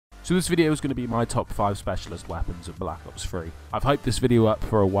So this video is going to be my top 5 specialist weapons of Black Ops 3. I've hyped this video up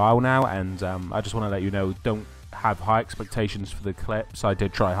for a while now, and I just want to let you know, don't have high expectations for the clips. I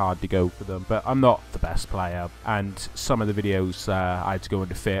did try hard to go for them, but I'm not the best player, and some of the videos I had to go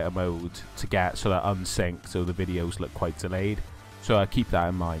into theatre mode to get so they're unsynced, so the videos look quite delayed. So keep that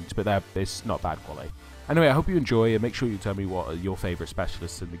in mind, but it's not bad quality. Anyway, I hope you enjoy, and make sure you tell me what are your favourite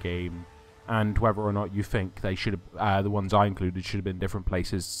specialists in the game, and whether or not you think they should have, the ones I included should have been different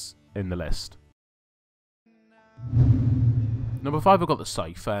places in the list. Number 5, I've got the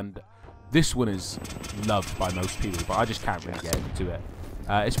Scythe, and this one is loved by most people, but I just can't really get into it.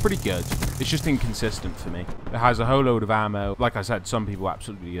 It's pretty good. It's just inconsistent for me. It has a whole load of ammo. Like I said, some people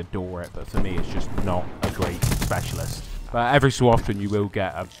absolutely adore it, but for me, it's just not a great specialist. But every so often, you will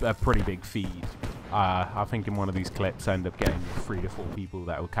get a pretty big feed. I think in one of these clips, I end up getting 3 to 4 people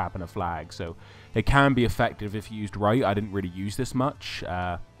that will cap in a flag. So it can be effective if used right. I didn't really use this much.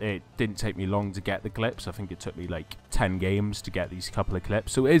 It didn't take me long to get the clips. I think it took me like 10 games to get these couple of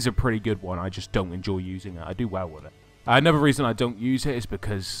clips. So it is a pretty good one. I just don't enjoy using it. I do well with it. Another reason I don't use it is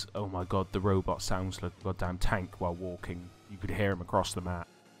because, oh my god, the robot sounds like a goddamn tank while walking. You could hear him across the map.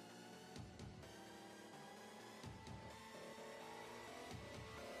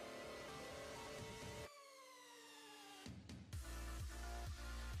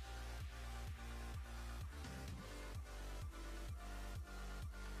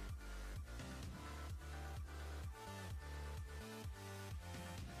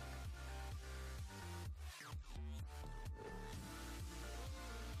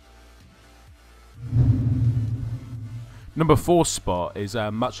 Number 4 spot is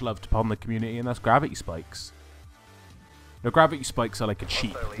much loved upon the community, and that's gravity spikes. Now, gravity spikes are like a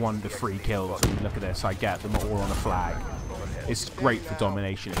cheap 1 to 3 kills. And look at this, I get them all on a flag. It's great for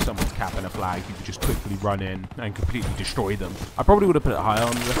domination. If someone's capping a flag, you can just quickly run in and completely destroy them. I probably would have put it higher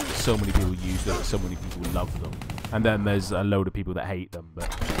on the list, but so many people use them, so many people love them. And then there's a load of people that hate them.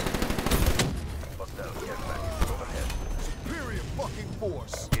 But Superior fucking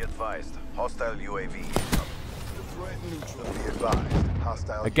force. Be advised, hostile UAV.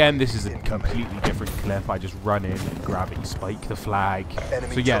 again, this is a completely different clip. I just run in and gravity spike the flag.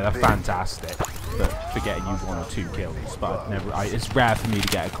 So yeah, they're fantastic. But for getting you 1 or 2 kills. But it's rare for me to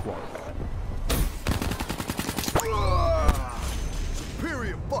get a quad.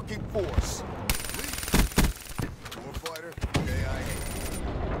 Superior fucking force. Warfighter,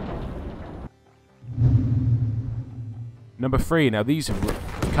 Number 3, now these are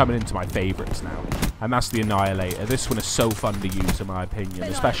coming into my favourites now, and that's the Annihilator. This one is so fun to use in my opinion,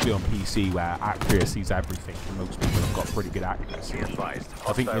 especially on PC where accuracy is everything, and most people have got pretty good accuracy.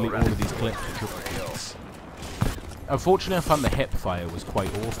 I think nearly all of these clips are triple kills. Unfortunately, I found the hip fire was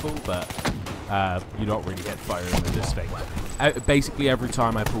quite awful, but you don't really hit fire into this thing. Basically, every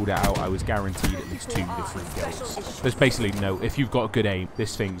time I pulled it out, I was guaranteed at least 2 to 3 kills. There's basically no, if you've got a good aim,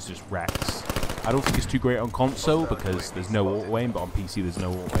 this thing's just wrecks. I don't think it's too great on console because there's no auto aim, but on PC there's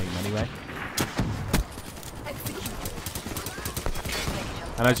no auto aim anyway.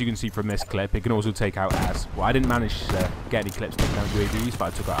 And as you can see from this clip, it can also take out well, I didn't manage to get any clips taking out UAVs,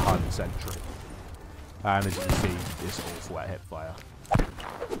 but I took out a Hardened Sentry. And as you can see, it's awful at hip fire.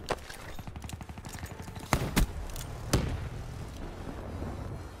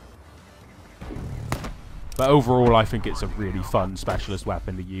 But overall, I think it's a really fun specialist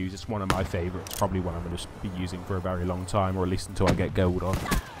weapon to use. It's one of my favourites, probably one I'm going to be using for a very long time, or at least until I get gold on.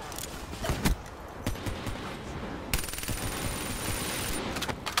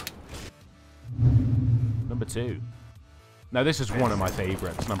 Number 2. Now this is one of my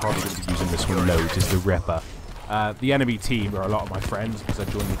favourites, and I'm probably going to be using this one loads, is the Ripper. The enemy team are a lot of my friends because I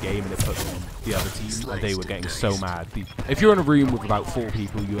joined the game and it put them on the other team, and they were getting so mad. If you're in a room with about 4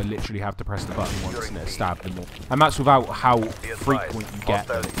 people, you literally have to press the button once and it stabs them all. And that's without how frequent you get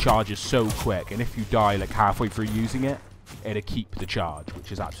them. It charges so quick, and if you die like halfway through using it, it'll keep the charge,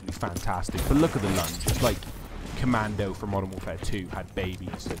 which is absolutely fantastic. But look at the lunge. It's like Commando from Modern Warfare 2 had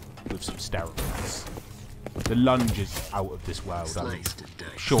babies with some steroids. The lunge is out of this world. I mean,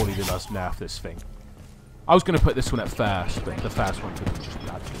 surely they must nerf this thing. I was going to put this one at first, but the first one just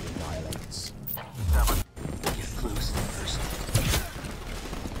absolutely annihilates.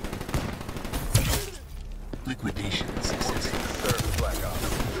 Liquidation successful.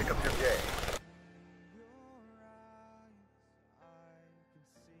 Pick up your game.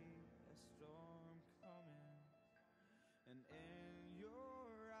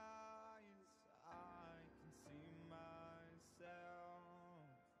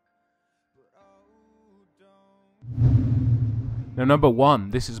 Now number 1,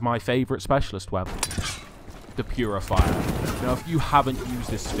 this is my favourite specialist weapon. the Purifier. Now, if you haven't used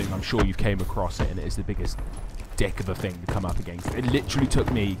this thing, I'm sure you came across it, and it is the biggest dick of a thing to come up against. It literally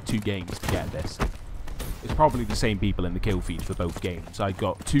took me 2 games to get this. It's probably the same people in the kill feed for both games. I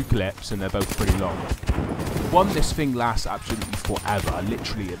got 2 clips, and they're both pretty long. One, this thing lasts absolutely forever.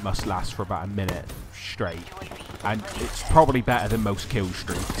 Literally, it must last for about a minute straight. And it's probably better than most kill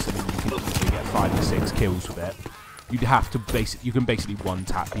streaks. I mean, you can usually get 5 to 6 kills with it. You'd have to you can basically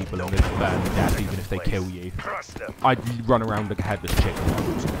one-tap people and they'll burn to death even if they kill you. I'd run around like a headless chicken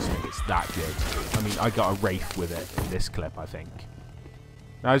while using this thing. It's that good. I mean, I got a Wraith with it in this clip, I think.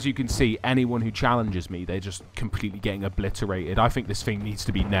 Now, as you can see, anyone who challenges me, they're just completely getting obliterated. I think this thing needs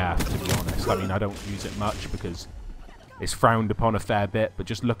to be nerfed, to be honest. I mean, I don't use it much because it's frowned upon a fair bit, but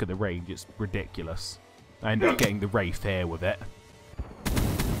just look at the range. It's ridiculous. I ended up getting the Wraith here with it.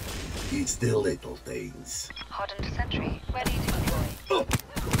 It's the little things. Hardened sentry, ready to deploy.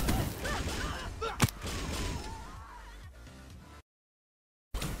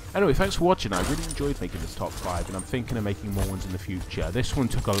 Anyway, thanks for watching. I really enjoyed making this top 5, and I'm thinking of making more ones in the future. This one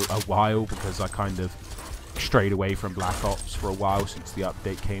took a while because I kind of strayed away from Black Ops for a while since the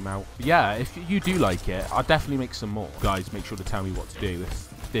update came out. But yeah, if you do like it, I'll definitely make some more. Guys, make sure to tell me what to do.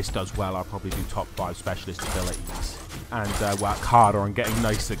 If this does well, I'll probably do top 5 specialist abilities and work harder on getting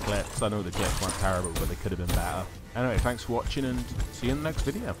nicer clips. I know the clips weren't terrible, but they could have been better. Anyway, thanks for watching, and see you in the next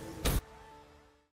video.